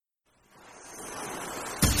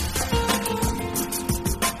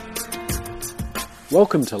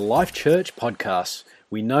Welcome to Life Church Podcasts.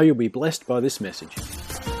 We know you'll be blessed by this message.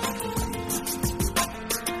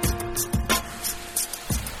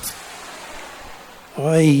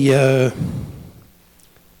 I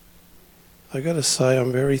got to say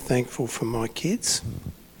I'm very thankful for my kids,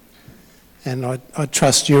 and I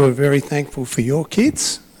trust you are very thankful for your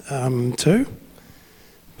kids too.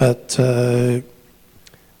 But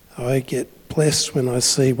I get blessed when I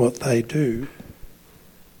see what they do,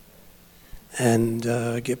 and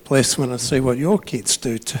get blessed when I see what your kids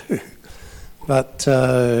do too. But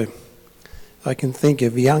I can think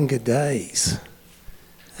of younger days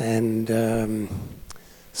and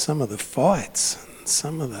some of the fights, and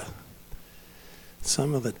some of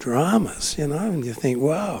the dramas, you know, and you think,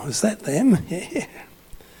 wow, is that them? Yeah.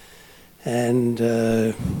 And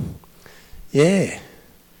yeah,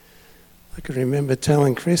 I can remember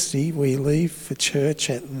telling Christy, we leave for church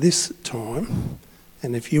at this time,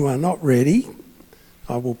 and if you are not ready,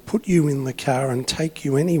 I will put you in the car and take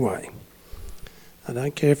you anyway. I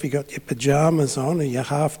don't care if you got your pyjamas on or you're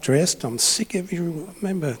half dressed. I'm sick of you. I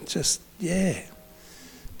remember just,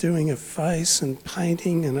 doing a face and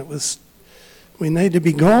painting, and it was, we need to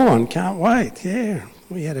be gone, can't wait. Yeah,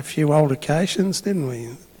 we had a few altercations, didn't we?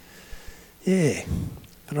 Yeah,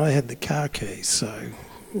 but I had the car keys, so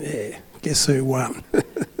yeah, guess who won?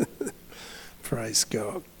 Praise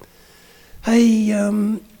God. Hey,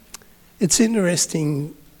 it's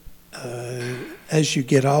interesting as you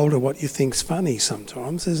get older what you think's funny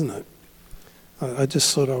sometimes, isn't it? I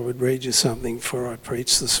just thought I would read you something before I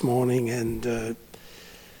preach this morning, and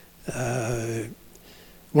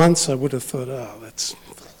once I would have thought, oh, that's,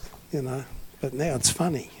 you know, but now it's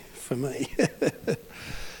funny for me.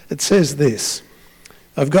 It says this: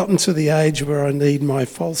 I've gotten to the age where I need my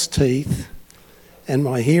false teeth and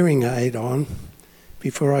my hearing aid on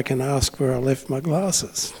before I can ask where I left my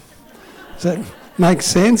glasses. Does that make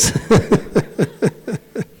sense?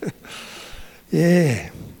 Yeah.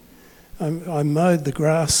 I mowed the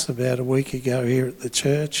grass about a week ago here at the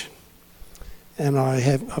church, and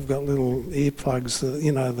I've got little earplugs,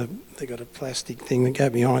 you know, they got a plastic thing that go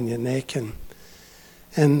behind your neck,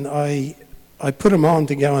 and I put them on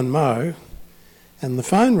to go and mow, and the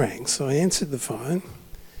phone rang, so I answered the phone,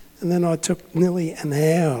 and then I took nearly an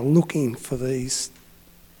hour looking for these.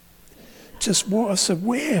 I said,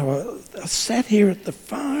 where? I sat here at the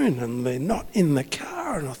phone and they're not in the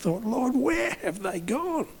car, and I thought, Lord, where have they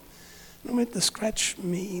gone? And I went to scratch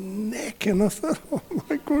me neck, and I thought, oh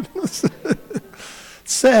my goodness.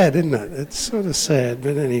 It's sad, isn't it? It's sort of sad,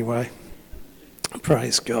 but anyway,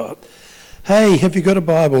 praise God. Hey, have you got a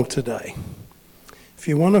Bible today? If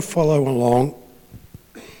you want to follow along,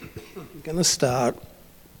 I'm going to start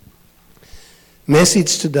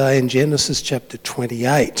message today in Genesis chapter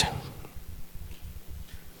 28.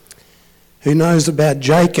 Who knows about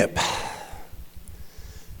Jacob?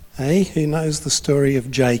 Hey, who knows the story of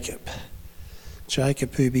Jacob?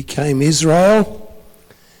 Jacob, who became Israel,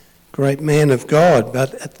 great man of God.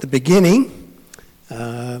 But at the beginning,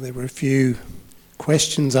 there were a few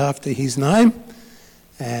questions after his name.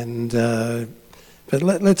 And but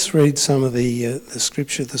let's read some of the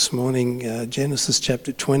scripture this morning. Genesis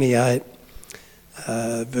chapter 28,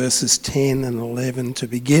 verses 10 and 11 to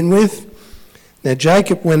begin with. Now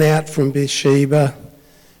Jacob went out from Beersheba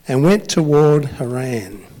and went toward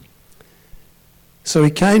Haran. So he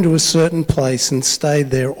came to a certain place and stayed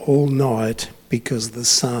there all night because the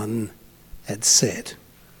sun had set.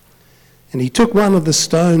 And he took one of the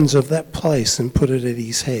stones of that place and put it at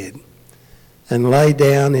his head and lay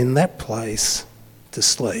down in that place to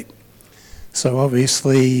sleep. So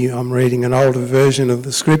obviously I'm reading an older version of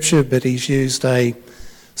the scripture, but he's used a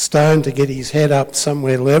stone to get his head up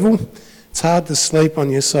somewhere level. It's hard to sleep on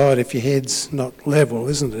your side if your head's not level,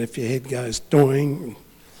 isn't it? If your head goes doing,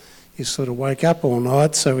 you sort of wake up all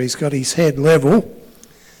night. So he's got his head level.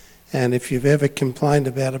 And if you've ever complained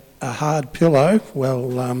about a hard pillow,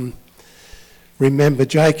 well, remember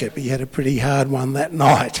Jacob. He had a pretty hard one that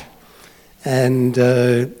night. And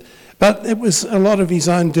but it was a lot of his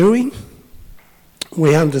own doing.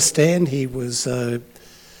 We understand he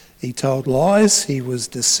told lies. He was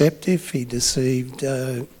deceptive. He deceived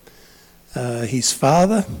his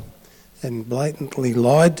father and blatantly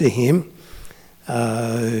lied to him,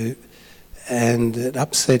 and it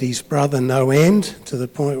upset his brother no end, to the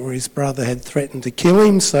point where his brother had threatened to kill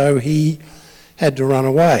him, so he had to run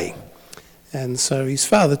away. And so his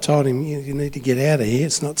father told him, you need to get out of here,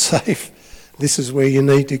 it's not safe, this is where you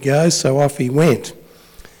need to go, so off he went.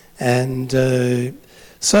 And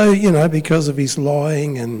so, you know, because of his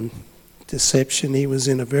lying and deception, he was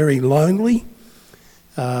in a very lonely,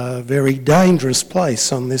 very dangerous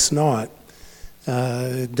place on this night.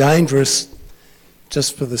 dangerous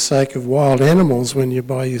just for the sake of wild animals when you're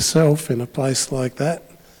by yourself in a place like that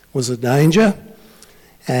was a danger.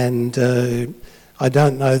 And I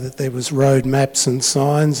don't know that there was road maps and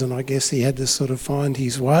signs, and I guess he had to sort of find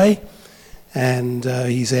his way, and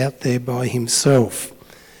he's out there by himself.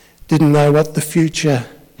 Didn't know what the future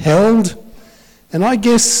held, and I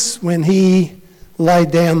guess when he lay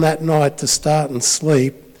down that night to start and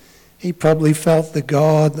sleep, he probably felt the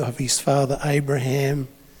God of his father Abraham,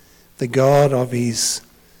 the God of his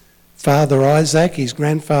father Isaac, his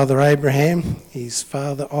grandfather Abraham. His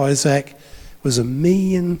father Isaac was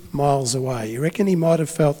 1,000,000 miles away. You reckon he might have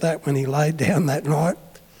felt that when he laid down that night?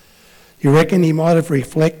 You reckon he might have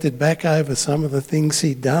reflected back over some of the things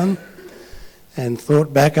he'd done and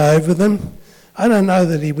thought back over them? I don't know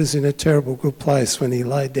that he was in a terrible good place when he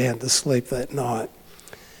laid down to sleep that night.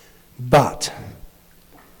 But,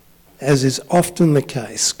 as is often the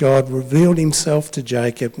case, God revealed himself to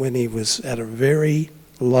Jacob when he was at a very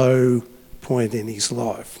low point in his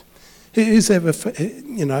life. Who's ever,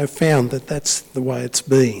 found that that's the way it's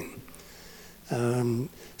been?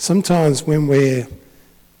 Sometimes when we're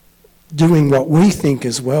doing what we think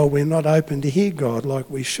is well, we're not open to hear God like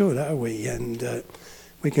we should, are we? And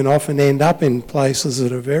we can often end up in places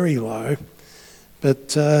that are very low.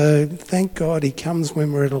 But thank God he comes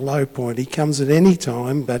when we're at a low point. He comes at any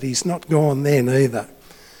time, but he's not gone then either.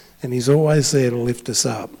 And he's always there to lift us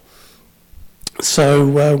up.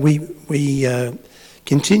 So we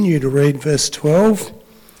continue to read verse 12,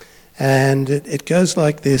 and it goes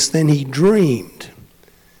like this. Then he dreamed,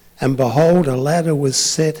 and behold, a ladder was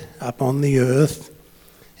set up on the earth,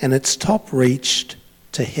 and its top reached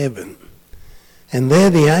to heaven. And there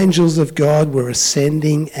the angels of God were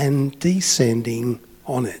ascending and descending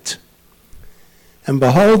on it. And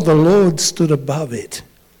behold, the Lord stood above it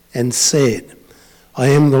and said, I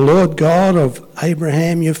am the Lord God of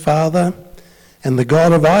Abraham your father, and the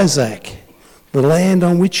God of Isaac. The land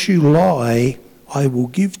on which you lie I will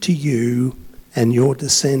give to you and your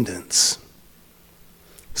descendants.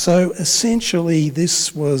 So essentially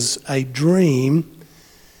this was a dream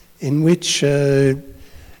in which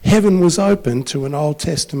heaven was open to an Old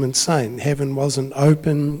Testament saint. Heaven wasn't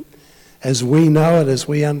open as we know it, as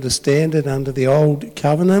we understand it under the Old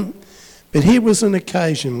Covenant. But here was an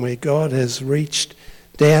occasion where God has reached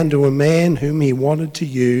down to a man whom he wanted to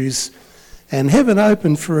use, and heaven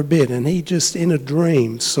opened for a bit, and he just in a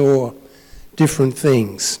dream saw different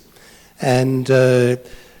things. And I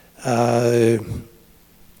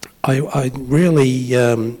really...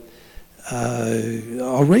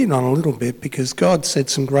 I'll read on a little bit because God gave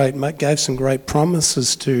some great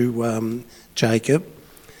promises to Jacob.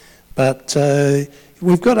 But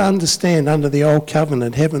we've got to understand under the Old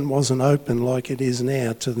Covenant, heaven wasn't open like it is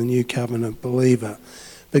now to the New Covenant believer.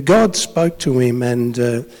 But God spoke to him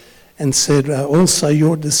and said, also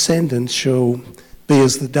your descendants shall be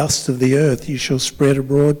as the dust of the earth. You shall spread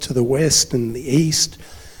abroad to the west and the east,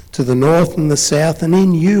 to the north and the south, and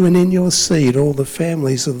in you and in your seed all the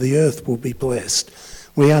families of the earth will be blessed.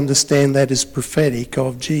 We understand that is prophetic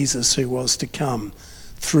of Jesus who was to come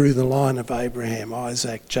through the line of Abraham,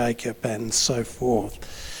 Isaac, Jacob, and so forth.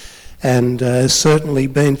 And has certainly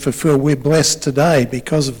been fulfilled. We're blessed today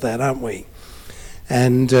because of that, aren't we?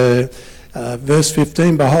 And verse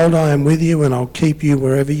 15, behold, I am with you and I'll keep you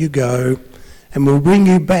wherever you go, and will bring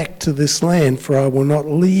you back to this land, for I will not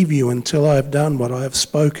leave you until I have done what I have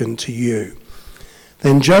spoken to you.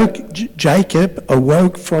 Then Jacob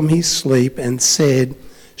awoke from his sleep and said,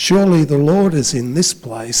 surely the Lord is in this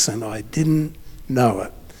place, and I didn't know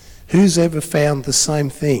it. Who's ever found the same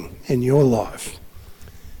thing in your life?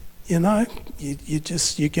 You know,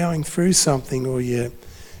 you're going through something, or you're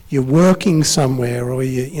working somewhere, or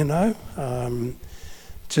I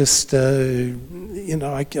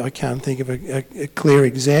can't think of a clear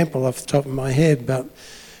example off the top of my head, but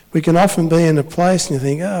we can often be in a place and you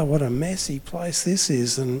think, oh, what a messy place this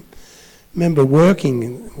is. And I remember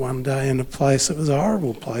working one day in a place that was a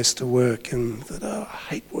horrible place to work, and thought, oh, I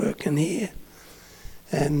hate working here.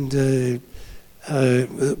 And it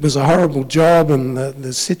was a horrible job, and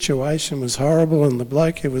the situation was horrible, and the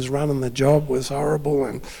bloke who was running the job was horrible,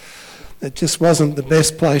 and it just wasn't the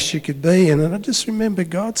best place you could be in. And I just remember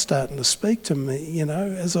God starting to speak to me,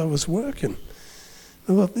 as I was working.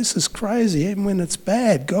 I thought, this is crazy. Even when it's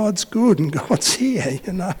bad, God's good and God's here,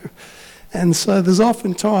 And so there's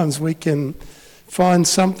often times we can find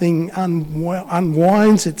something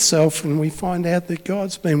unwinds itself, and we find out that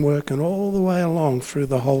God's been working all the way along through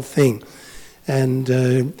the whole thing. And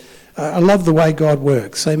I love the way God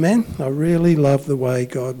works, amen? I really love the way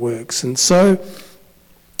God works. And so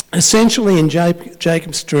Essentially, in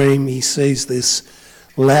Jacob's dream, he sees this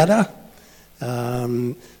ladder.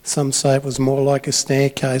 Some say it was more like a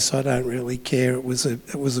staircase. I don't really care. It was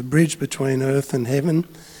a bridge between earth and heaven,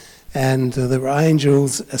 and there were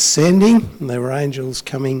angels ascending, and there were angels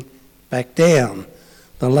coming back down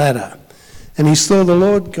the ladder. And he saw the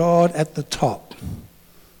Lord God at the top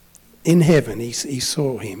in heaven. He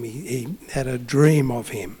saw him. He had a dream of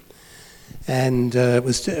him, and it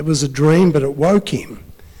was a dream, but it woke him.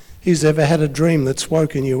 Who's ever had a dream that's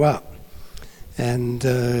woken you up? And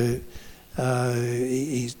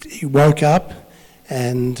he woke up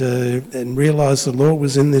and realised the Lord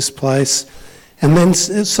was in this place, and then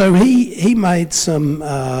so he made some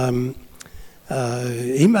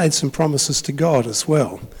promises to God as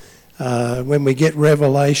well. When we get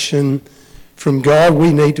revelation from God,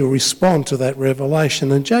 we need to respond to that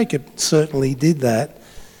revelation, and Jacob certainly did that,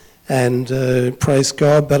 and praise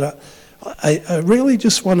God. But I really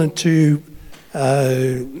just wanted to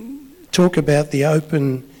talk about the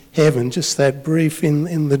open heaven, just that brief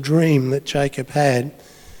in the dream that Jacob had.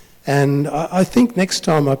 And I think next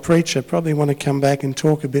time I preach, I probably want to come back and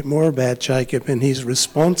talk a bit more about Jacob and his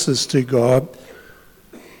responses to God.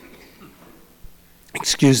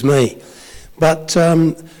 Excuse me. But I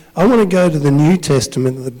want to go to the New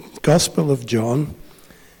Testament, the Gospel of John,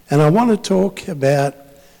 and I want to talk about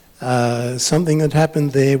something that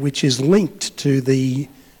happened there which is linked to the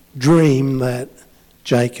dream that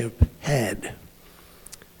Jacob had.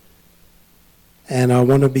 And I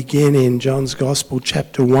want to begin in John's Gospel,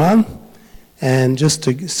 chapter 1, and just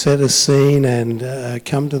to set a scene and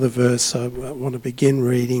come to the verse, I want to begin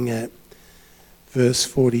reading at verse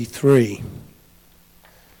 43. It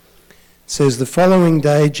says, "The following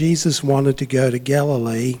day Jesus wanted to go to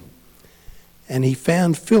Galilee, and he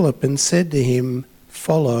found Philip and said to him,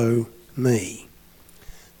 'Follow me.'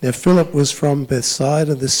 Now Philip was from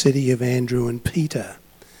Bethsaida, the city of Andrew and Peter.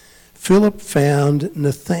 Philip found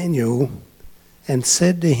Nathanael and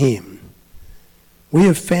said to him, 'We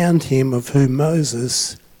have found him of whom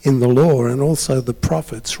Moses in the law and also the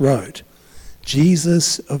prophets wrote,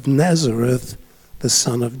 Jesus of Nazareth, the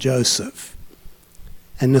son of Joseph.'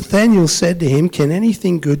 And Nathanael said to him, 'Can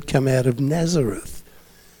anything good come out of Nazareth?'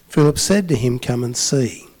 Philip said to him, 'Come and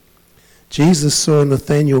see.' Jesus saw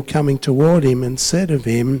Nathanael coming toward him and said of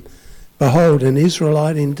him, 'Behold, an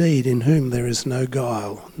Israelite indeed, in whom there is no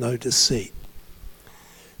guile, no deceit.'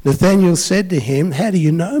 Nathanael said to him, 'How do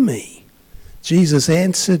you know me?' Jesus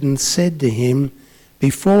answered and said to him,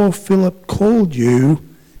 'Before Philip called you,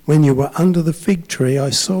 when you were under the fig tree, I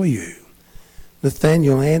saw you.'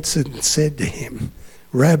 Nathanael answered and said to him,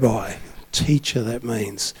 'Rabbi,' teacher that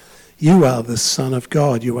means, 'you are the Son of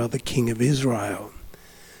God, you are the King of Israel.'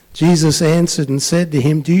 Jesus answered and said to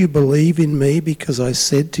him, 'Do you believe in me because I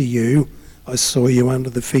said to you, I saw you under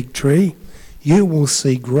the fig tree? You will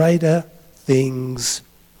see greater things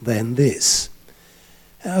than this.'"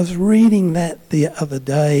 I was reading that the other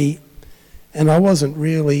day, and I wasn't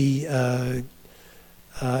really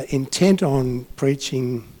intent on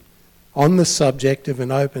preaching on the subject of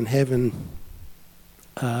an open heaven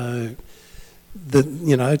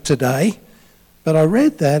today. But I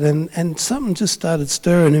read that and something just started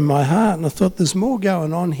stirring in my heart, and I thought there's more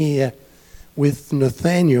going on here with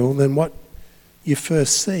Nathanael than what you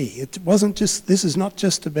first see. This is not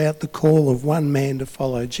just about the call of one man to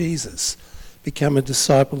follow Jesus, become a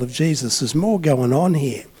disciple of Jesus. There's more going on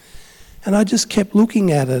here. And I just kept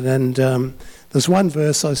looking at it, and there's one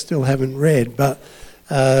verse I still haven't read, but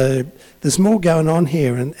there's more going on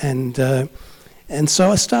here. And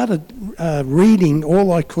so I started reading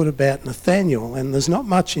all I could about Nathanael, and there's not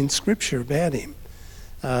much in Scripture about him.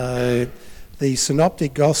 The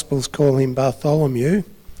Synoptic Gospels call him Bartholomew.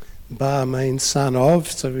 Bar means son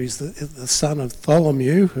of, so he's the son of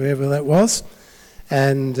Tholomew, whoever that was.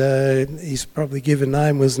 And his probably given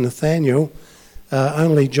name was Nathanael.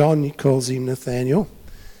 Only John calls him Nathanael.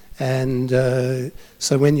 And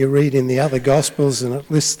so when you read in the other Gospels and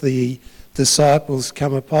it lists the disciples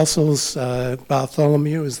come apostles,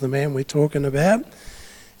 Bartholomew is the man we're talking about.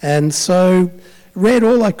 And so read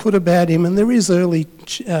all I could about him, and there is early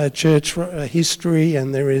church history,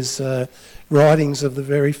 and there is writings of the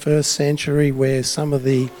very first century where some of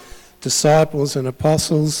the disciples and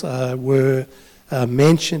apostles were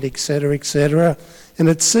mentioned, etc., etc. And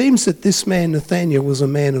it seems that this man Nathanael was a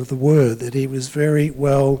man of the word, that he was very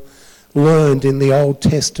well learned in the Old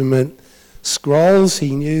Testament scrolls.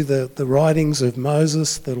 He knew the writings of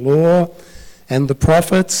Moses, the law, and the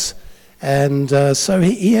prophets, and so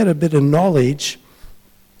he had a bit of knowledge.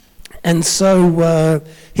 And so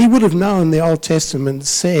he would have known the Old Testament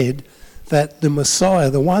said that the Messiah,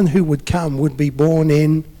 the one who would come, would be born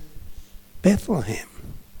in Bethlehem.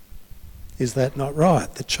 Is that not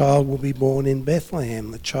right? The child will be born in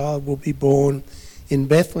Bethlehem. The child will be born in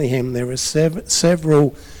Bethlehem. There are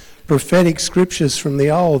several prophetic scriptures from the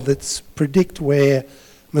Old that predict where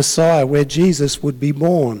Messiah, where Jesus would be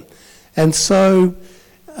born. And so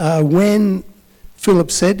when Philip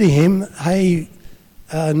said to him, hey,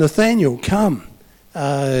 Nathanael, come,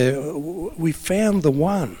 we found the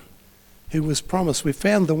one who was promised. We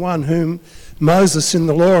found the one whom Moses in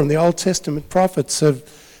the law and the Old Testament prophets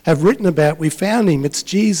have written about. We found him. It's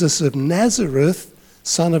Jesus of Nazareth,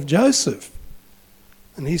 son of Joseph.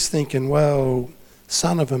 And he's thinking, well,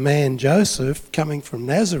 son of a man, Joseph, coming from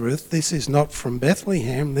Nazareth, this is not from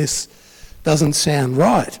Bethlehem. This doesn't sound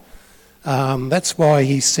right. That's why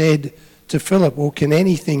he said to Philip, well, can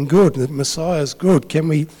anything good, the Messiah's good,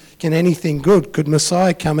 can anything good, could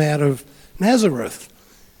Messiah come out of Nazareth?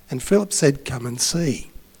 And Philip said, come and see.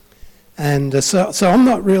 And so I'm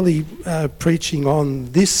not really preaching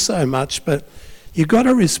on this so much, but you've got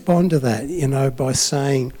to respond to that, by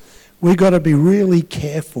saying we've got to be really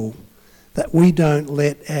careful that we don't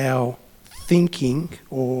let our thinking,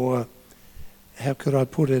 or how could I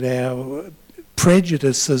put it, our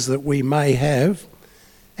prejudices that we may have,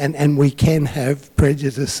 and we can have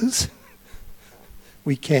prejudices,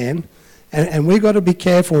 we can, and we've got to be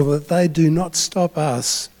careful that they do not stop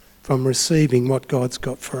us from receiving what God's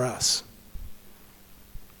got for us.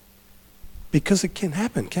 Because it can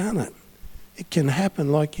happen, can't it? It can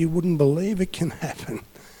happen like you wouldn't believe it can happen.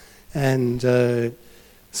 And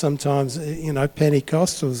sometimes,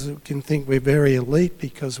 Pentecostals can think we're very elite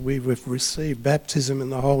because we've received baptism in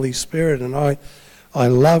the Holy Spirit, and I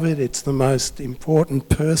love it. It's the most important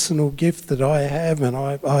personal gift that I have, and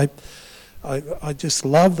I just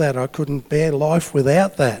love that. I couldn't bear life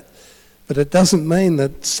without that. But it doesn't mean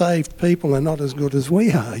that saved people are not as good as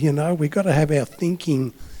we are. We've got to have our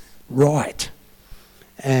thinking right.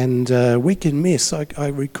 And we can miss. I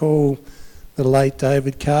recall the late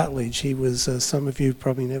David Cartledge. He was, some of you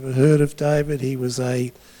probably never heard of David. He was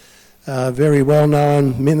a very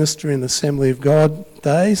well-known minister in Assembly of God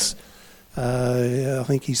days. I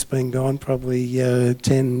think he's been gone probably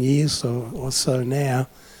 10 years or so now.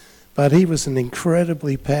 But he was an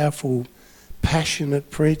incredibly powerful, passionate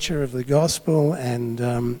preacher of the gospel, and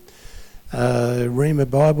Rhema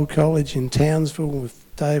Bible College in Townsville,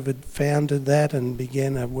 David founded that and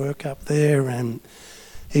began a work up there, and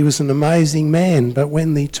he was an amazing man. But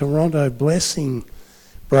when the Toronto Blessing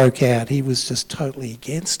broke out, he was just totally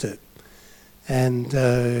against it. And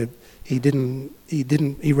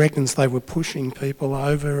he reckons they were pushing people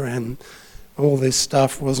over, and all this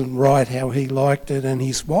stuff wasn't right how he liked it. And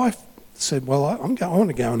his wife said, well, I want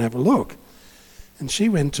to go and have a look. And she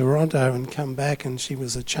went to Toronto and come back, and she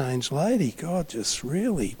was a changed lady. God just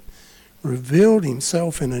really revealed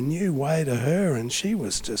himself in a new way to her, and she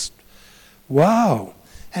was just, wow.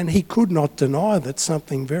 And he could not deny that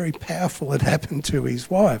something very powerful had happened to his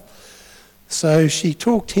wife. So she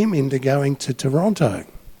talked him into going to Toronto,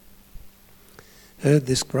 heard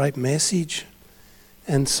this great message,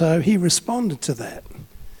 and so he responded to that.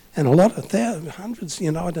 And a lot of hundreds,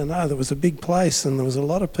 I don't know, there was a big place and there was a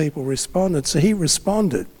lot of people responded, so he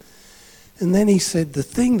responded. And then he said, the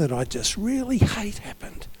thing that I just really hate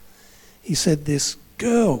happened. He said, this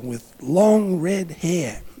girl with long red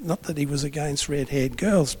hair, not that he was against red-haired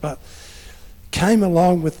girls, but came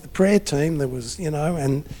along with the prayer team. There was,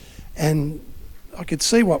 and I could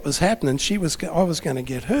see what was happening. I was going to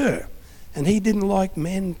get her. And he didn't like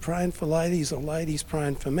men praying for ladies or ladies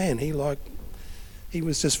praying for men. He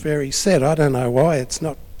was just very set. I don't know why, it's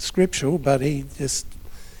not scriptural, but he just,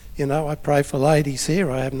 I pray for ladies here.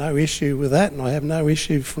 I have no issue with that, and I have no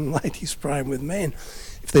issue from ladies praying with men.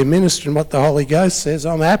 If they're ministering what the Holy Ghost says,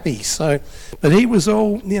 I'm happy. So, but he was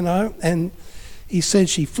all, and he said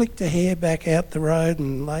she flicked her hair back out the road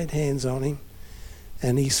and laid hands on him.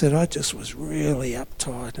 And he said, I just was really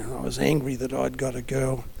uptight and I was angry that I'd got a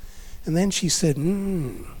girl. And then she said,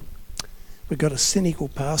 we've got a cynical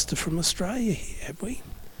pastor from Australia here, have we?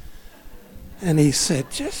 And he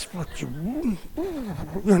said, just what you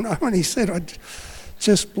and he said, I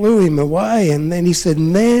just blew him away. And then he said,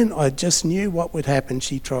 and then I just knew what would happen.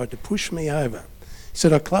 She tried to push me over. He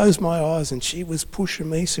said, I closed my eyes and she was pushing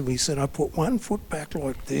me. So he said, I put one foot back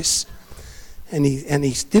like this. And he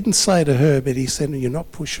didn't say to her, but he said, you're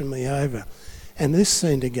not pushing me over. And this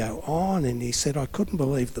seemed to go on. And he said, I couldn't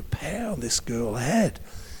believe the power this girl had.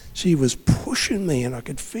 She was pushing me and I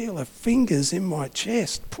could feel her fingers in my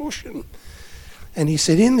chest, pushing. And he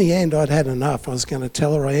said, in the end, I'd had enough. I was going to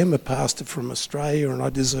tell her I am a pastor from Australia and I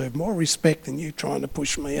deserve more respect than you trying to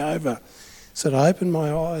push me over. So I opened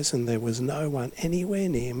my eyes and there was no one anywhere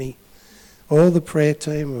near me. All the prayer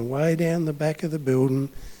team were way down the back of the building.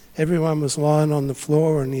 Everyone was lying on the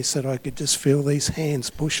floor, and he said, I could just feel these hands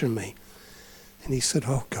pushing me. And he said,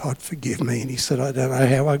 oh, God, forgive me. And he said, I don't know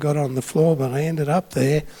how I got on the floor, but I ended up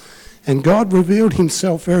there. And God revealed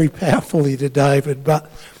himself very powerfully to David. But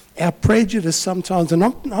our prejudice sometimes, and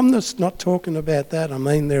I'm just not talking about that. I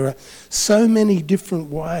mean, there are so many different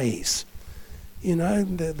ways. You know,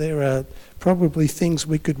 there are probably things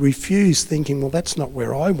we could refuse thinking, well, that's not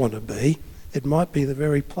where I want to be. It might be the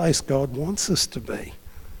very place God wants us to be.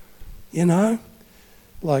 You know?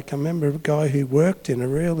 Like I remember a guy who worked in a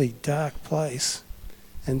really dark place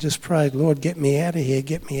and just prayed, Lord, get me out of here,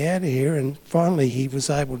 get me out of here. And finally he was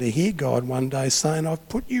able to hear God one day saying, I've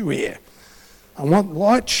put you here. I want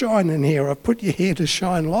light shining here. I've put you here to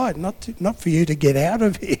shine light, not for you to get out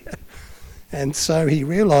of here. And so he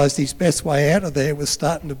realised his best way out of there was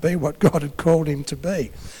starting to be what God had called him to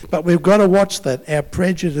be. But we've got to watch that. Our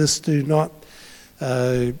prejudice do not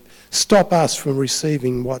stop us from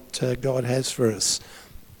receiving what God has for us.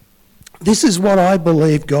 This is what I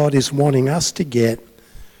believe God is wanting us to get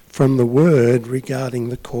from the word regarding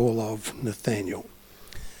the call of Nathaniel.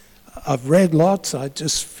 I've read lots. I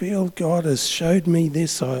just feel God has showed me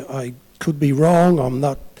this. I could be wrong. I'm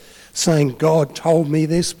not saying God told me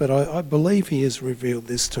this, but I believe he has revealed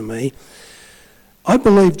this to me. I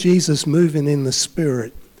believe Jesus, moving in the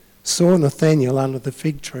Spirit, saw Nathaniel under the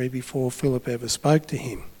fig tree before Philip ever spoke to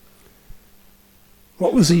him.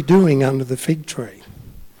 What was he doing under the fig tree?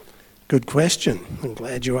 Good question. I'm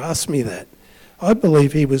glad you asked me that. I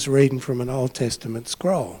believe he was reading from an Old Testament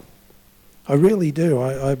scroll. I really do.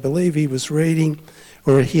 I believe he was reading,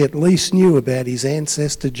 or he at least knew about his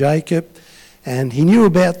ancestor Jacob, and he knew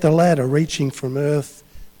about the ladder reaching from earth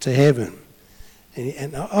to heaven.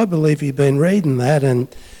 And I believe he'd been reading that,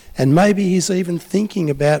 and maybe he's even thinking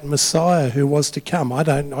about Messiah who was to come.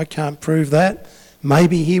 I can't prove that.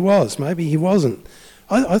 Maybe he was. Maybe he wasn't.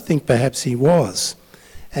 I think perhaps he was.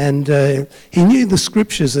 And he knew the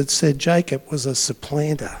scriptures that said Jacob was a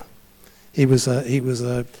supplanter. He was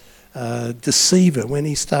a deceiver when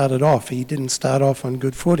he started off. He didn't start off on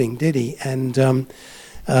good footing, did he? And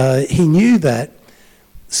he knew that.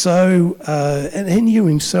 So, and he knew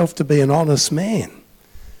himself to be an honest man.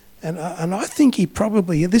 And I think he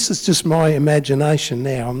probably, this is just my imagination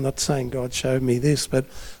now, I'm not saying God showed me this, but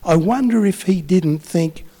I wonder if he didn't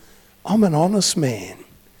think, I'm an honest man,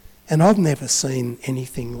 and I've never seen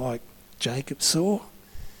anything like Jacob saw.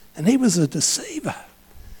 And he was a deceiver.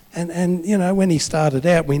 And you know, when he started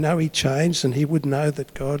out, we know he changed, and he would know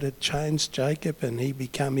that God had changed Jacob and he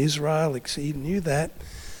became Israel. He knew that.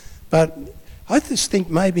 But I just think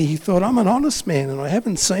maybe he thought, I'm an honest man and I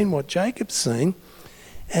haven't seen what Jacob's seen.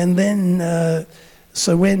 And then,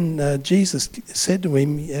 so when Jesus said to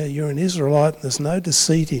him, you're an Israelite and there's no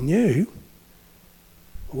deceit in you,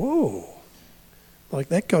 whoa, like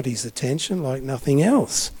that got his attention like nothing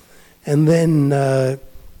else. And then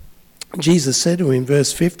Jesus said to him,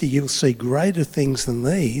 verse 50, you'll see greater things than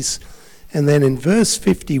these. And then in verse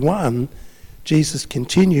 51, Jesus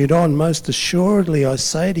continued on, most assuredly I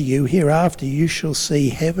say to you, hereafter you shall see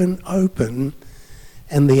heaven open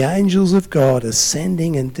and the angels of God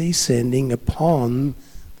ascending and descending upon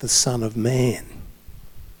the Son of Man.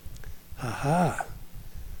 Aha.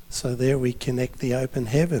 So there we connect the open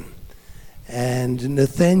heaven. And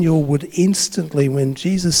Nathaniel would instantly, when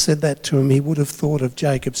Jesus said that to him, he would have thought of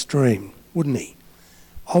Jacob's dream, wouldn't he?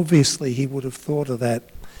 Obviously he would have thought of that.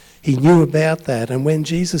 He knew about that. And when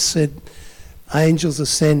Jesus said, angels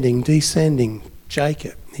ascending, descending,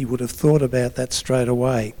 Jacob, he would have thought about that straight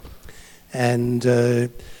away. And,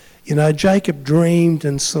 you know, Jacob dreamed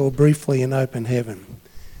and saw briefly an open heaven.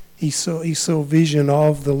 He saw vision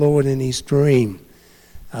of the Lord in his dream.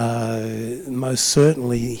 Most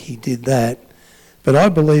certainly he did that. But I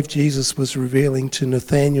believe Jesus was revealing to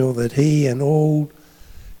Nathaniel that he and all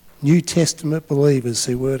New Testament believers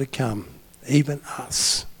who were to come, even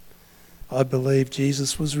us, I believe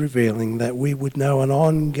Jesus was revealing that we would know an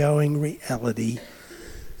ongoing reality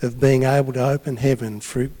of being able to open heaven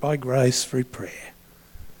by grace through prayer.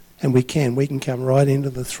 And we can come right into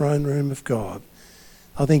the throne room of God.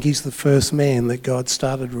 I think he's the first man that God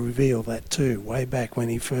started to reveal that to, way back when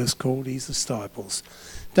he first called his disciples.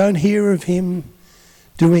 Don't hear of him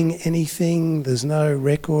doing anything. There's no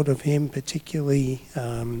record of him particularly.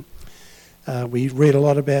 We read a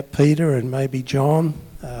lot about Peter and maybe John.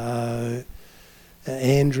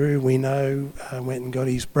 Andrew, we know, went and got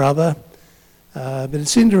his brother. But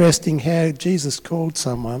it's interesting how Jesus called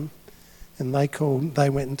someone and they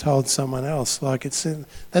went and told someone else.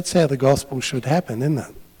 That's how the gospel should happen, isn't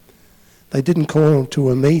it? They didn't call them to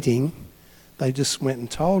a meeting. They just went and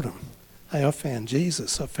told them, Hey, I found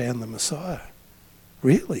Jesus. I found the Messiah.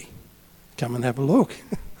 Really? Come and have a look.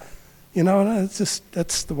 You know,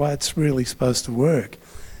 that's the way it's really supposed to work.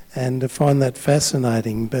 And I find that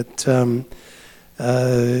fascinating. But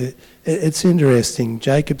it's interesting.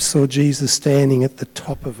 Jacob saw Jesus standing at the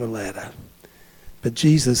top of a ladder. But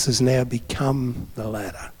Jesus has now become the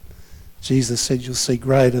ladder. Jesus said, you'll see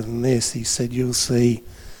greater than this. He said, you'll see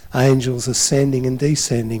angels ascending and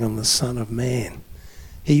descending on the Son of Man.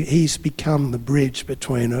 He's become the bridge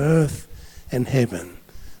between earth and heaven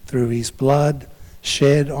through his blood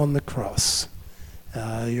shed on the cross.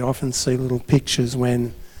 You often see little pictures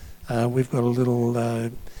when we've got a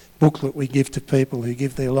little booklet we give to people who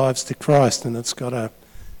give their lives to Christ, and it's got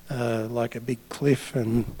like a big cliff,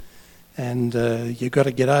 and you've got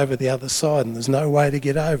to get over the other side, and there's no way to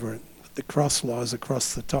get over it. But the cross lies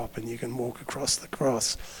across the top, and you can walk across the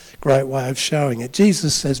cross. Great way of showing it.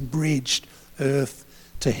 Jesus has bridged earth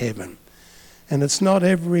to heaven. And it's not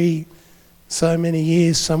every so many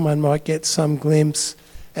years someone might get some glimpse.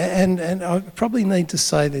 And I probably need to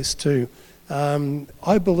say this too.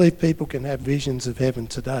 I believe people can have visions of heaven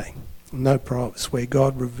today. No problems. Where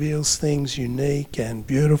God reveals things unique and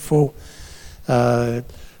beautiful. I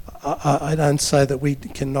don't say that we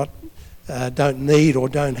don't need or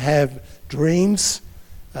don't have dreams.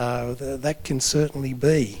 That can certainly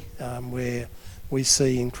be where we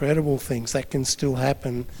see incredible things. That can still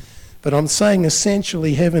happen. But I'm saying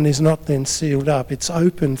essentially heaven is not then sealed up. It's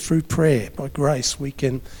open through prayer. By grace we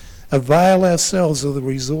can avail ourselves of the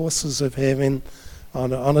resources of heaven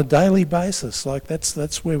on a daily basis. Like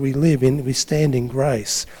that's where we live in. We stand in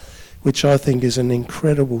grace, which I think is an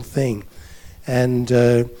incredible thing. And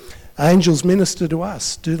angels minister to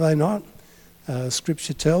us, do they not?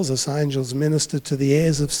 Scripture tells us angels minister to the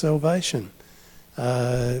heirs of salvation.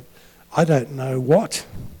 I don't know what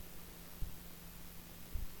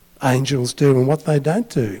angels do and what they don't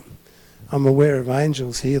do. I'm aware of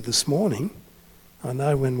angels here this morning. I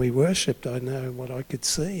know when we worshipped, I know what I could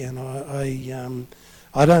see, and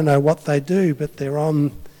I don't know what they do, but they're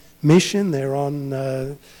on mission. They're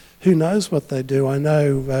on. Who knows what they do? I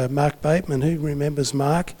know Mark Bateman. Who remembers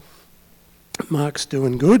Mark? Mark's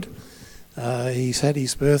doing good. He's had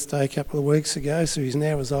his birthday a couple of weeks ago, so he's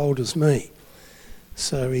now as old as me.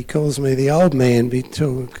 So he calls me the old man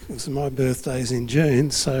because my birthday's in June,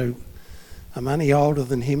 so I'm only older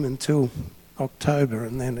than him until October,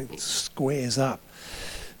 and then it squares up.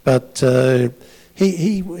 But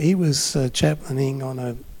he was chaplaining on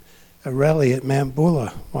a rally at Mount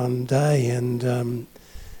Buller one day, and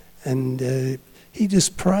he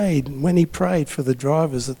just prayed. When he prayed for the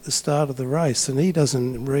drivers at the start of the race, and he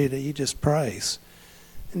doesn't read it, he just prays.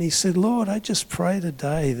 And he said, Lord, I just pray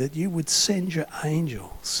today that you would send your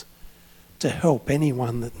angels to help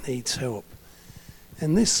anyone that needs help.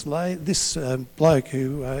 And this bloke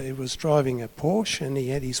who was driving a Porsche, and he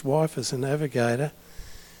had his wife as a navigator,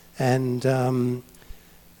 and I'm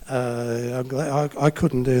glad I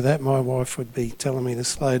couldn't do that. My wife would be telling me to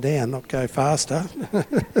slow down, not go faster.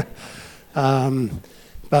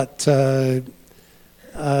 But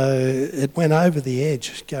it went over the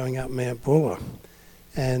edge going up Mount Buller.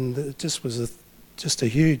 And it just was just a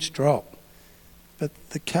huge drop. But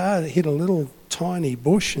the car hit a little tiny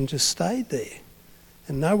bush and just stayed there.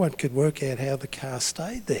 And no one could work out how the car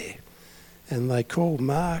stayed there. And they called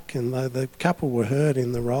Mark, and the couple were hurt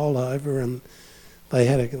in the rollover, and they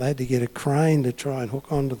had to get a crane to try and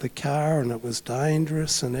hook onto the car, and it was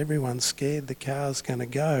dangerous, and everyone's scared the car's going to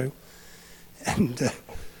go. And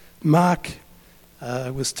Mark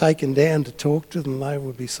was taken down to talk to them. They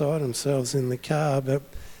were beside themselves in the car, but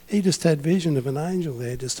he just had vision of an angel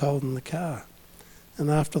there just holding the car.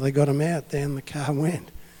 And after they got him out, down the car went.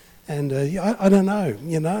 And I don't know,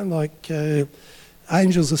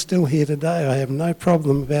 angels are still here today. I have no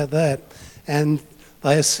problem about that. And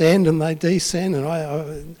they ascend and they descend, and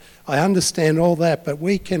I understand all that, but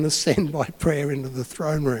we can ascend by prayer into the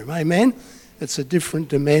throne room. Amen? It's a different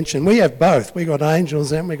dimension. We have both. We've got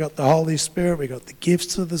angels and we've got the Holy Spirit. We've got the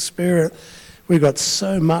gifts of the Spirit. We've got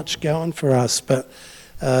so much going for us. But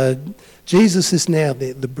Jesus is now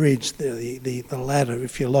the bridge, the ladder,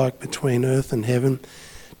 if you like, between earth and heaven.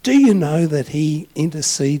 Do you know that he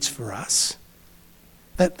intercedes for us?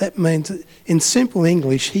 That means, in simple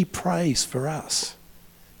English, he prays for us.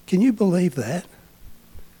 Can you believe that?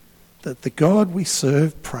 That the God we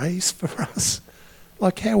serve prays for us?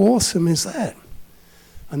 Like, how awesome is that?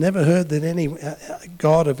 I never heard that any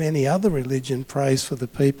God of any other religion prays for the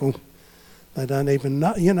people they don't even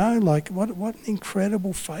know. What an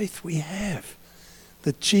incredible faith we have.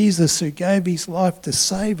 That Jesus, who gave his life to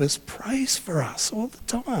save us, prays for us all the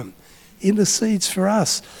time. intercedes for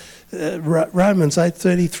us. Romans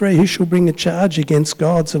 8:33, who shall bring a charge against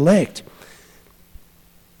God's elect?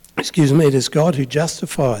 It is God who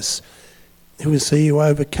justifies. Who is he who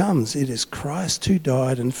overcomes? It is Christ who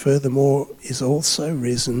died and furthermore is also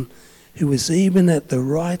risen, who is even at the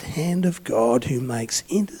right hand of God, who makes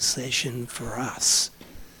intercession for us.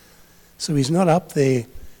 So he's not up there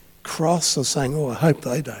cross or saying, oh, I hope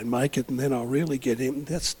they don't make it and then I'll really get him.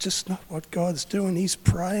 That's just not what God's doing. He's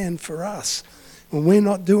praying for us. When we're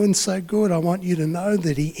not doing so good, I want you to know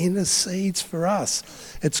that he intercedes for us.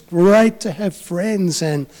 It's great to have friends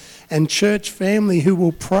and church family who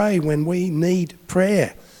will pray when we need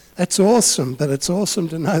prayer. That's awesome, but it's awesome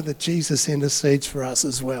to know that Jesus intercedes for us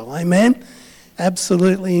as well. Amen?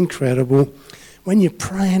 Absolutely incredible. When you're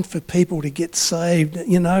praying for people to get saved,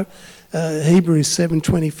 Hebrews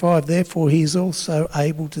 7:25, therefore he is also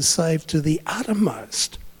able to save to the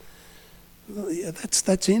uttermost.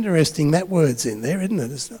 That's interesting. That word's in there, isn't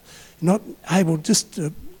it? It's not able just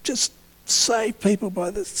to save people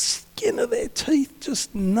by the skin of their teeth.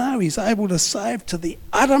 Just no, he's able to save to the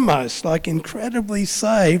uttermost, like incredibly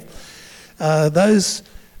save those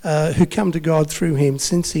who come to God through him,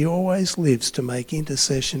 since he always lives to make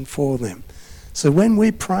intercession for them. So when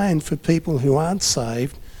we're praying for people who aren't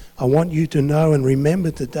saved, I want you to know and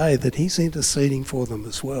remember today that he's interceding for them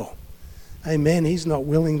as well. Amen. He's not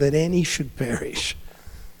willing that any should perish.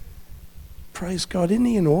 Praise God. Isn't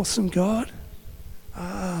he an awesome God?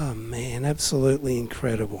 Ah, man, absolutely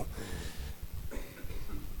incredible.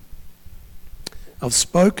 I've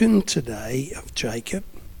spoken today of Jacob,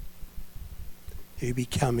 who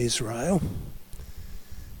became Israel,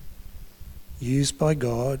 used by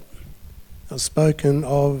God. I've spoken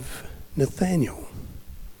of Nathaniel,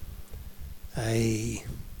 a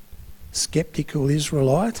skeptical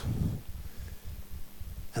Israelite,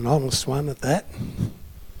 an honest one at that,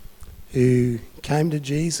 who came to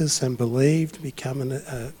Jesus and believed, become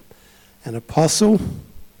an apostle.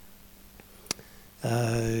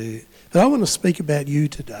 But I want to speak about you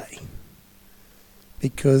today,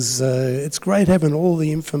 because it's great having all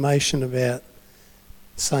the information about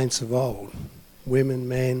saints of old, women,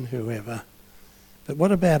 men, whoever. But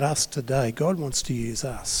what about us today? God wants to use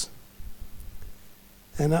us.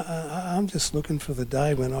 And I'm just looking for the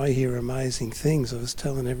day when I hear amazing things. I was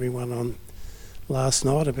telling everyone on last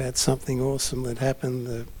night about something awesome that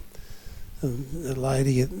happened. The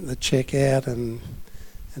lady at the checkout and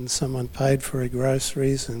someone paid for her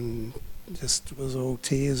groceries and just was all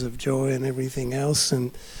tears of joy and everything else.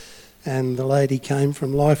 And the lady came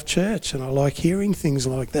from Life Church, and I like hearing things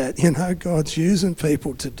like that. God's using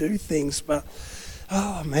people to do things, but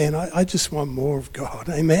oh man, I just want more of God.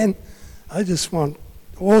 Amen. I just want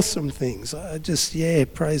awesome things.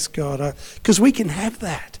 Praise God. Because we can have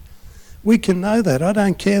that. We can know that. I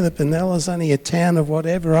don't care that Penella's only a town of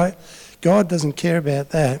whatever. God doesn't care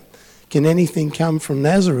about that. Can anything come from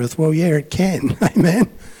Nazareth? Well, yeah, it can.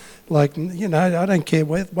 Amen. I don't care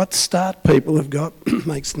what start people have got.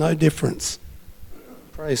 Makes no difference.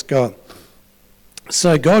 Praise God.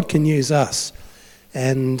 So God can use us.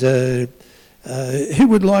 And who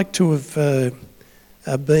would like to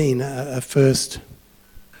have been a first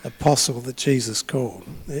apostle that Jesus called?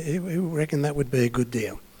 Who reckon that would be a good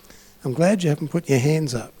deal? I'm glad you haven't put your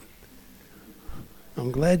hands up.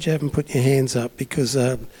 I'm glad you haven't put your hands up, because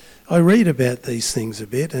I read about these things a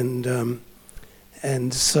bit, and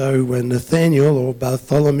so Nathaniel, or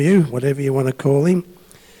Bartholomew, whatever you want to call him,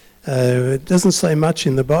 it doesn't say much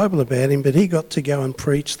in the Bible about him, but he got to go and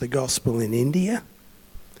preach the gospel in India,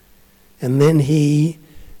 and then he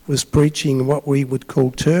was preaching what we would call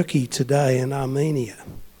Turkey today and Armenia,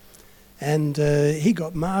 and he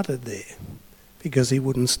got martyred there because he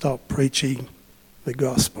wouldn't stop preaching the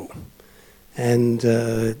gospel. And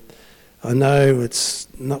I know it's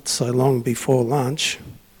not so long before lunch,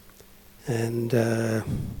 and I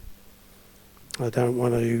don't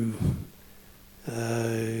want to,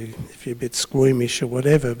 if you're a bit squeamish or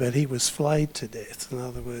whatever, but he was flayed to death. In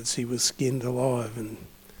other words, he was skinned alive, and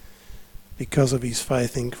because of his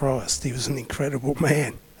faith in Christ, he was an incredible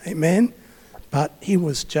man. Amen? But he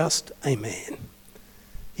was just a man.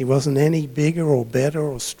 He wasn't any bigger or better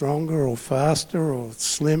or stronger or faster or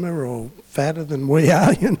slimmer or fatter than we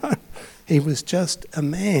are, He was just a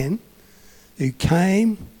man who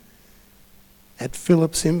came at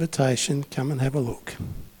Philip's invitation, come and have a look.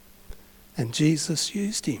 And Jesus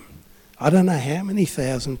used him. I don't know how many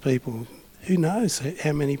thousand people, who knows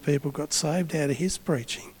how many people got saved out of his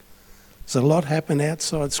preaching. There's a lot happened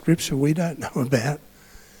outside Scripture we don't know about.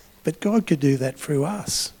 But God could do that through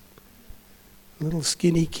us. A little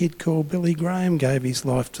skinny kid called Billy Graham gave his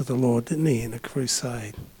life to the Lord, didn't he, in a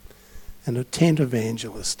crusade? and a tent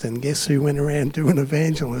evangelist. And guess who went around doing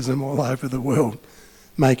evangelism all over the world,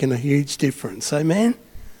 making a huge difference? Amen?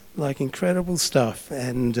 Like incredible stuff.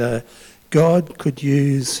 And God could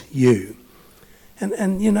use you.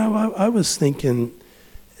 And you know, I was thinking,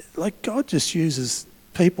 like, God just uses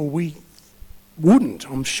people we wouldn't,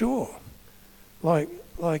 I'm sure. Like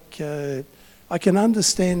I can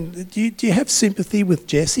understand. Do you have sympathy with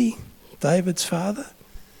Jesse, David's father?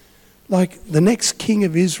 Like, the next king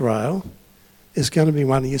of Israel is going to be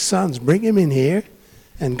one of your sons. Bring him in here,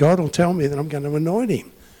 and God will tell me that I'm going to anoint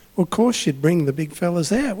him. Well, of course you'd bring the big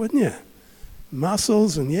fellas out, wouldn't you?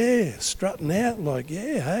 Muscles and, yeah, strutting out like,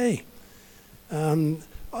 yeah, hey.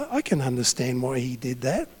 I can understand why he did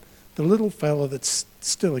that. The little fella that's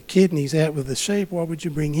still a kid and he's out with the sheep, why would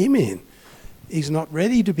you bring him in? He's not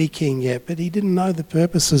ready to be king yet, but he didn't know the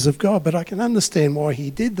purposes of God. But I can understand why he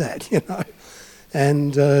did that, you know.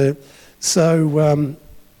 And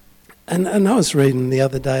and I was reading the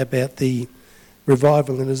other day about the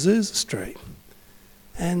revival in Azusa Street.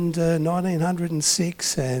 And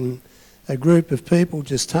 1906, and a group of people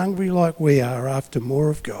just hungry like we are after more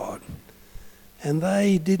of God. And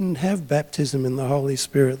they didn't have baptism in the Holy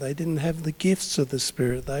Spirit. They didn't have the gifts of the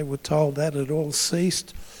Spirit. They were told that had all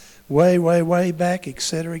ceased way, way, way back,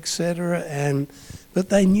 etc., etc. But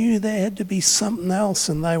they knew there had to be something else,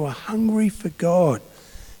 and they were hungry for God,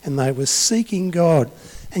 and they were seeking God.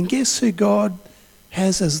 And guess who God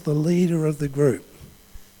has as the leader of the group?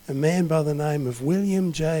 A man by the name of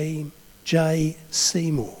William J.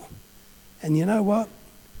 Seymour. And you know what?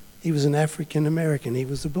 He was an African American. He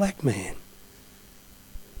was a black man.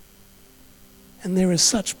 And there is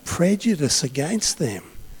such prejudice against them.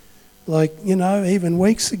 Like, you know, even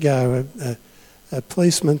weeks ago, a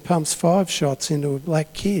policeman pumps 5 shots into a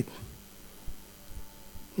black kid.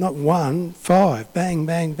 Not 1, 5. Bang,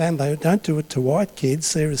 bang, bang. They don't do it to white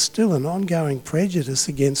kids. There is still an ongoing prejudice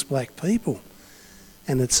against black people.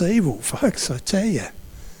 And it's evil, folks, I tell you.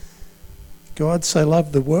 God so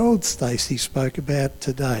loved the world, Stacey spoke about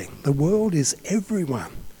today. The world is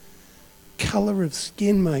everyone. Colour of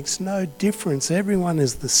skin makes no difference. Everyone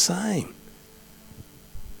is the same.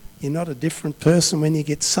 You're not a different person when you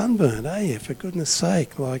get sunburned, are you? For goodness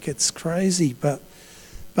sake, like, it's crazy. But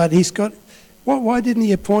he's got... Why didn't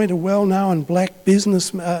he appoint a well-known black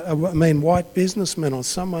businessman, white businessman, or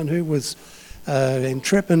someone who was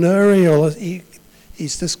entrepreneurial?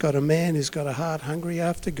 He's just got a man who's got a heart hungry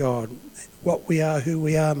after God. What we are, who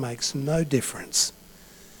we are, makes no difference.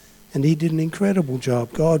 And he did an incredible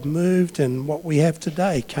job. God moved, and what we have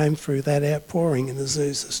today came through that outpouring in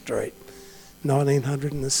Azusa Street,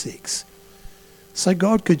 1906. So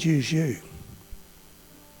God could use you.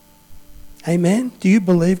 Amen? Do you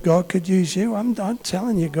believe God could use you? I'm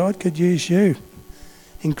telling you, God could use you.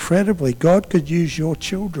 Incredibly, God could use your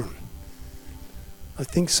children. I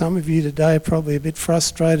think some of you today are probably a bit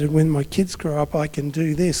frustrated. When my kids grow up, I can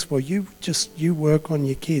do this. Well, you work on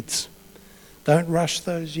your kids. Don't rush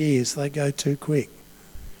those years. They go too quick.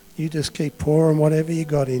 You just keep pouring whatever you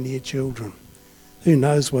got into your children. Who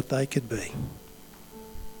knows what they could be?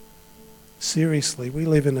 Seriously, we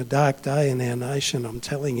live in a dark day in our nation, I'm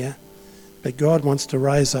telling you. But God wants to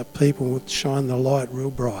raise up people who shine the light real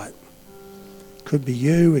bright. It could be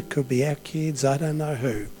you, it could be our kids, I don't know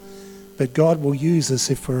who. But God will use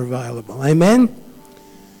us if we're available. Amen?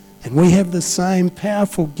 And we have the same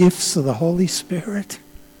powerful gifts of the Holy Spirit.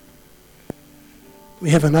 We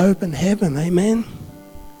have an open heaven. Amen?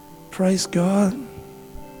 Praise God.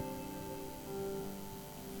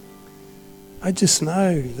 I just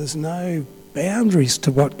know there's no boundaries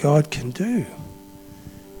to what God can do.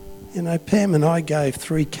 You know, Pam and I gave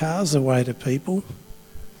 3 cars away to people.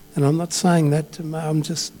 And I'm not saying that to... I'm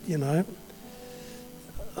just, you know...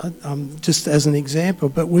 I'm just as an example,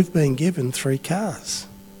 but we've been given 3 cars.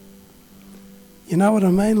 You know what I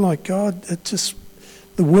mean? Like, God, it just...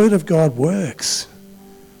 The Word of God works.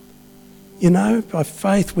 You know, by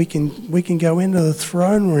faith we can go into the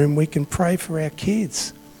throne room, we can pray for our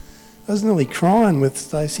kids. I was nearly crying with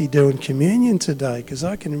Stacey doing communion today, because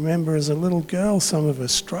I can remember as a little girl some of her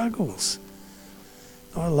struggles.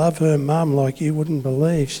 I love her mum like you wouldn't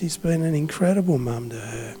believe. She's been an incredible mum to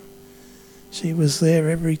her. She was there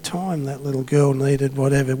every time that little girl needed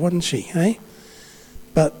whatever, wasn't she, eh?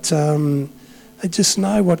 But I just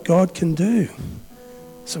know what God can do.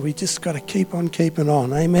 So we just got to keep on keeping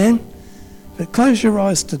on, amen? But close your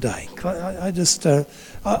eyes today.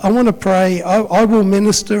 I want to pray. I will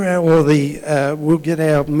minister, we'll get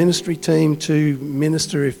our ministry team to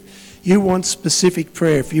minister if you want specific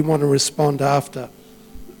prayer, if you want to respond after.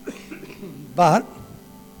 But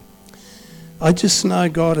I just know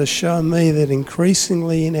God has shown me that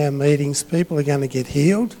increasingly in our meetings, people are going to get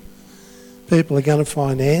healed. People are going to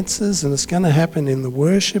find answers, and it's going to happen in the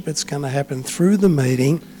worship. It's going to happen through the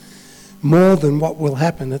meeting more than what will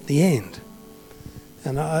happen at the end.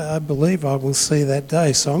 And I believe I will see that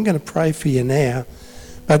day. So I'm going to pray for you now.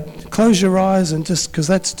 But close your eyes, and just because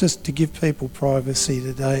that's just to give people privacy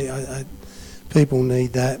today. People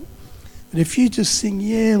need that. But if you just sing,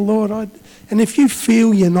 yeah, Lord, and if you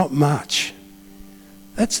feel you're not much,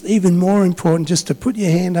 that's even more important, just to put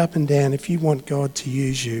your hand up and down if you want God to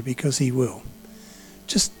use you, because he will.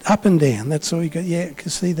 Just up and down, that's all you got. Yeah, I can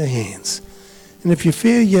see the hands. And if you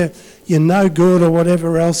feel you're no good or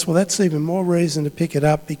whatever else, well, that's even more reason to pick it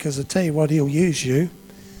up, because I tell you what, he'll use you.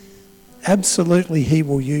 Absolutely, he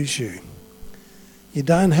will use you. You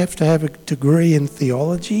don't have to have a degree in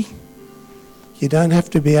theology. You don't have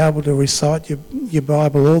to be able to recite your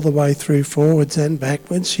Bible all the way through forwards and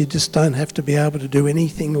backwards. You just don't have to be able to do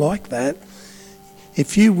anything like that.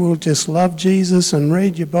 If you will just love Jesus and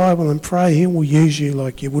read your Bible and pray, he will use you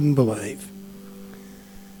like you wouldn't believe.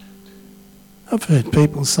 I've heard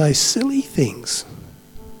people say silly things,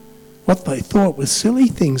 what they thought was silly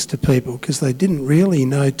things to people, because they didn't really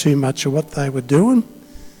know too much of what they were doing.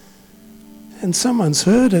 And someone's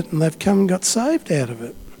heard it and they've come and got saved out of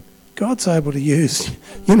it. God's able to use,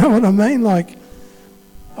 you know what I mean? Like,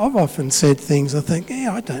 I've often said things, I think,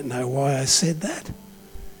 yeah, I don't know why I said that.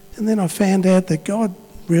 And then I found out that God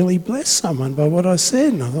really blessed someone by what I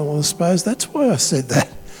said. And I thought, well, I suppose that's why I said that.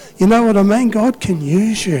 You know what I mean? God can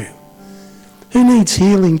use you. Who needs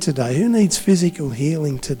healing today? Who needs physical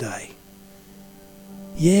healing today?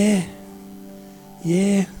 Yeah.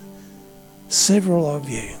 Several of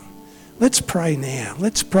you. Let's pray now.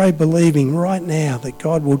 Let's pray believing right now that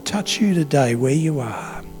God will touch you today where you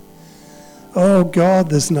are. Oh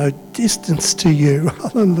God, there's no distance to you.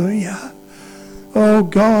 Hallelujah. Oh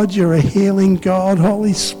God, you're a healing God.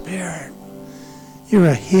 Holy Spirit, you're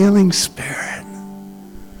a healing Spirit.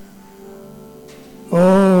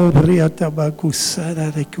 Oh,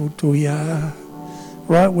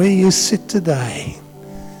 right where you sit today,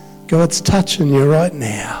 God's touching you right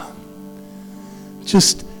now.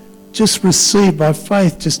 Just receive by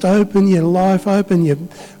faith. Just open your life, open your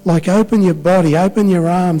body, open your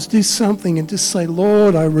arms, do something and just say,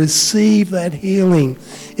 Lord, I receive that healing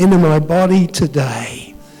into my body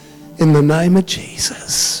today in the name of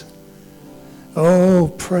Jesus.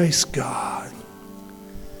 Oh, praise God.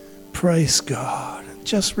 Praise God.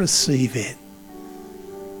 Just receive it.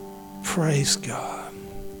 Praise God.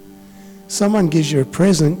 Someone gives you a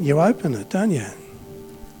present, you open it, don't you?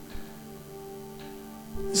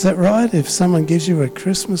 Is that right? If someone gives you a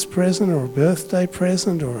Christmas present or a birthday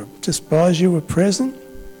present or just buys you a present,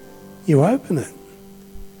 you open it.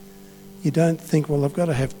 You don't think, well, I've got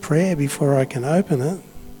to have prayer before I can open it.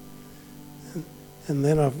 And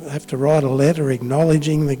then I have to write a letter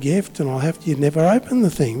acknowledging the gift, and you'd never open the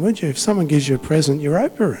thing, would you? If someone gives you a present, you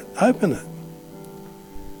open it.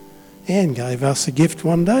 Anne gave us a gift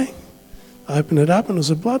one day. Opened it up and it was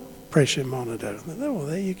a blood pressure monitor. I thought, oh, well,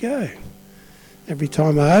 there you go. Every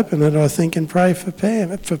time I open it, I think and pray for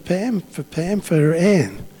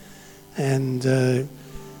Anne. And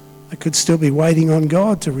I could still be waiting on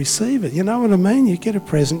God to receive it. You know what I mean? You get a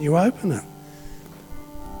present, you open it.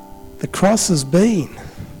 The cross has been.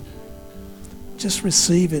 Just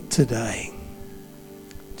receive it today.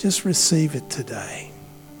 Just receive it today.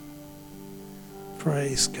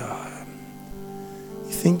 Praise God.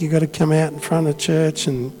 You think you've got to come out in front of church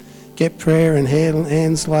and get prayer and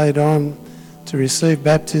hands laid on to receive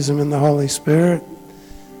baptism in the Holy Spirit,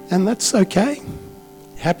 and that's okay.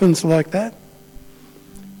 It happens like that.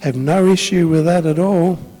 Have no issue with that at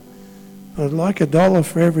all. I'd like $1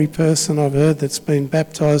 for every person I've heard that's been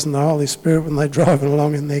baptised in the Holy Spirit when they're driving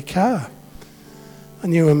along in their car. I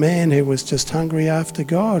knew a man who was just hungry after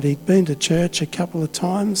God. He'd been to church a couple of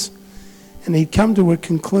times and he'd come to a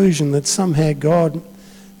conclusion that somehow God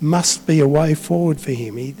must be a way forward for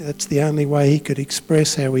him. That's the only way he could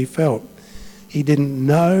express how he felt. He didn't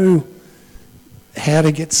know how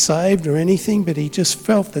to get saved or anything, but he just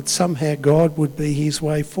felt that somehow God would be his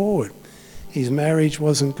way forward. His marriage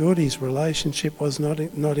wasn't good, his relationship was not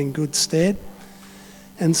in good stead.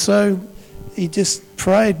 And so he just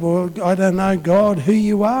prayed, well, I don't know, God, who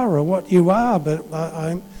you are or what you are, but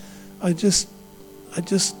I just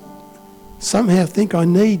somehow think I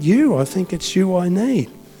need you. I think it's you I need.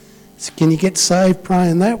 So can you get saved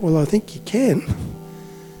praying that? Well, I think you can.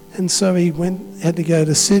 And so he had to go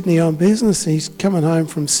to Sydney on business. He's coming home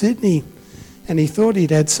from Sydney and he thought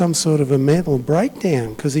he'd had some sort of a mental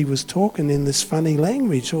breakdown because he was talking in this funny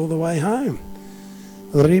language all the way home.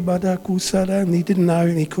 and he didn't know,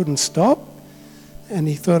 and he couldn't stop. And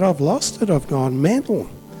he thought, I've lost it, I've gone mental.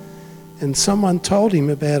 And someone told him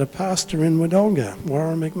about a pastor in Wodonga,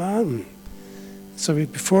 Warren McMartin. So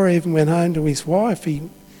before he even went home to his wife, he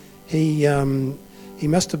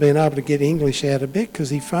must have been able to get English out a bit,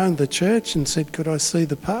 because he phoned the church and said, could I see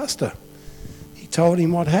the pastor? He told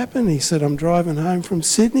him what happened. He said, I'm driving home from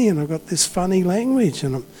Sydney and I've got this funny language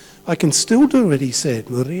and I can still do it, he said.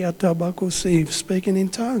 Speaking in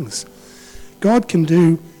tongues. God can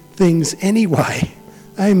do things anyway.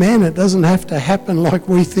 Amen. It doesn't have to happen like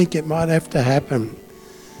we think it might have to happen.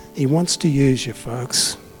 He wants to use you,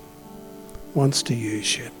 folks. Wants to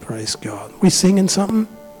use you. Praise God. We singing something?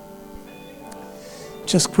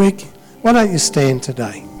 Just quick. Why don't you stand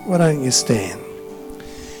today? Why don't you stand?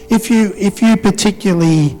 If you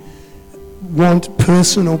particularly want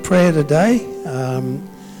personal prayer today,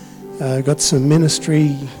 got some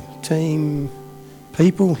ministry team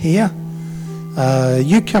people here.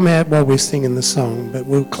 You come out while we're singing the song, but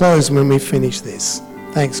we'll close when we finish this.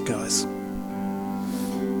 Thanks, guys.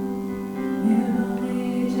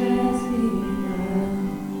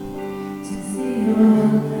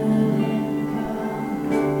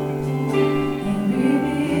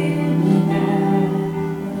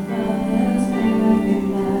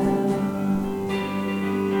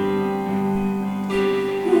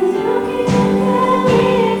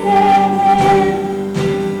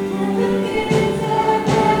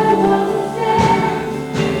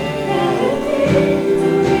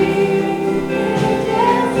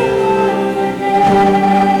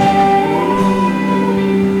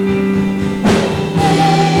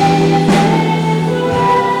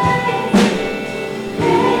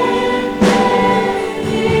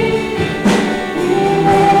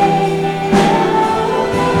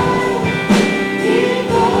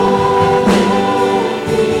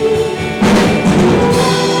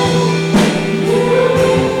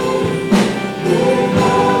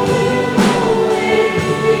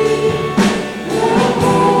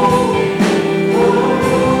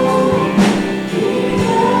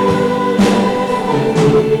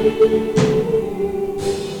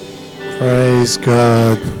 Praise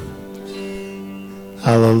God.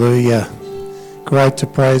 Hallelujah. Great to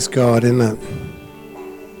praise God, isn't it?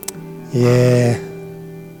 Yeah.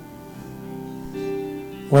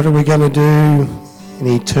 What are we going to do in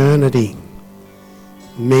eternity?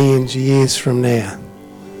 Millions of years from now.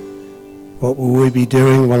 What will we be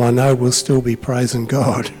doing? Well, I know we'll still be praising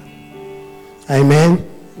God. Amen?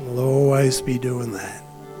 We'll always be doing that.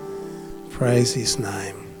 Praise His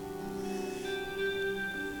name.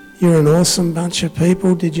 You're an awesome bunch of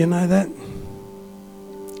people. Did you know that?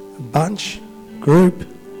 A bunch, group,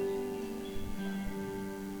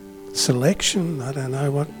 selection. I don't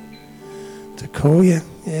know what to call you.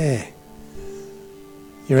 Yeah.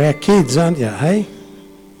 You're our kids, aren't you, hey?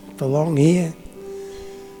 Belong here.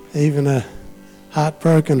 Even a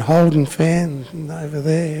heartbroken Holden fan over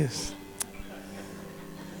there.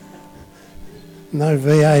 No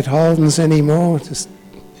V8 Holdens anymore, just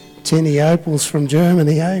tinny Opels from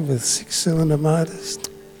Germany, eh, with 6-cylinder motors.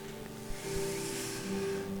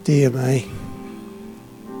 Dear me.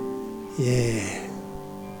 Yeah.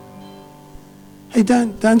 Hey,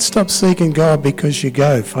 don't stop seeking God because you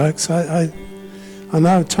go, folks. I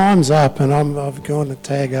know time's up and I've gone to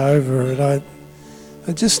tag over it. I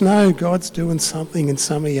just know God's doing something in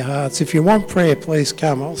some of your hearts. If you want prayer, please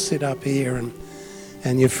come. I'll sit up here and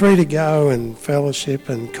you're free to go and fellowship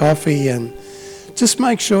and coffee, and just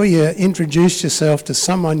make sure you introduce yourself to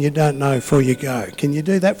someone you don't know before you go. Can you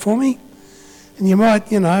do that for me? And you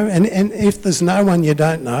might, and if there's no one you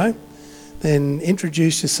don't know, then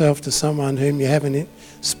introduce yourself to someone whom you haven't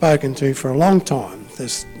spoken to for a long time.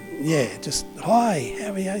 Just hi,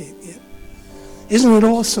 how are you? Yeah. Isn't it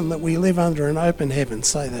awesome that we live under an open heaven?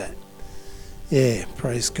 Say that. Yeah,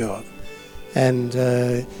 praise God. And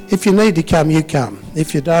if you need to come, you come.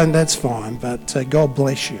 If you don't, that's fine. But God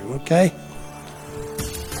bless you, okay?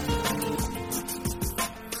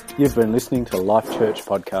 You've been listening to Life Church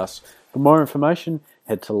Podcast. For more information,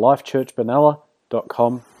 head to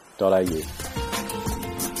lifechurchbenalla.com.au.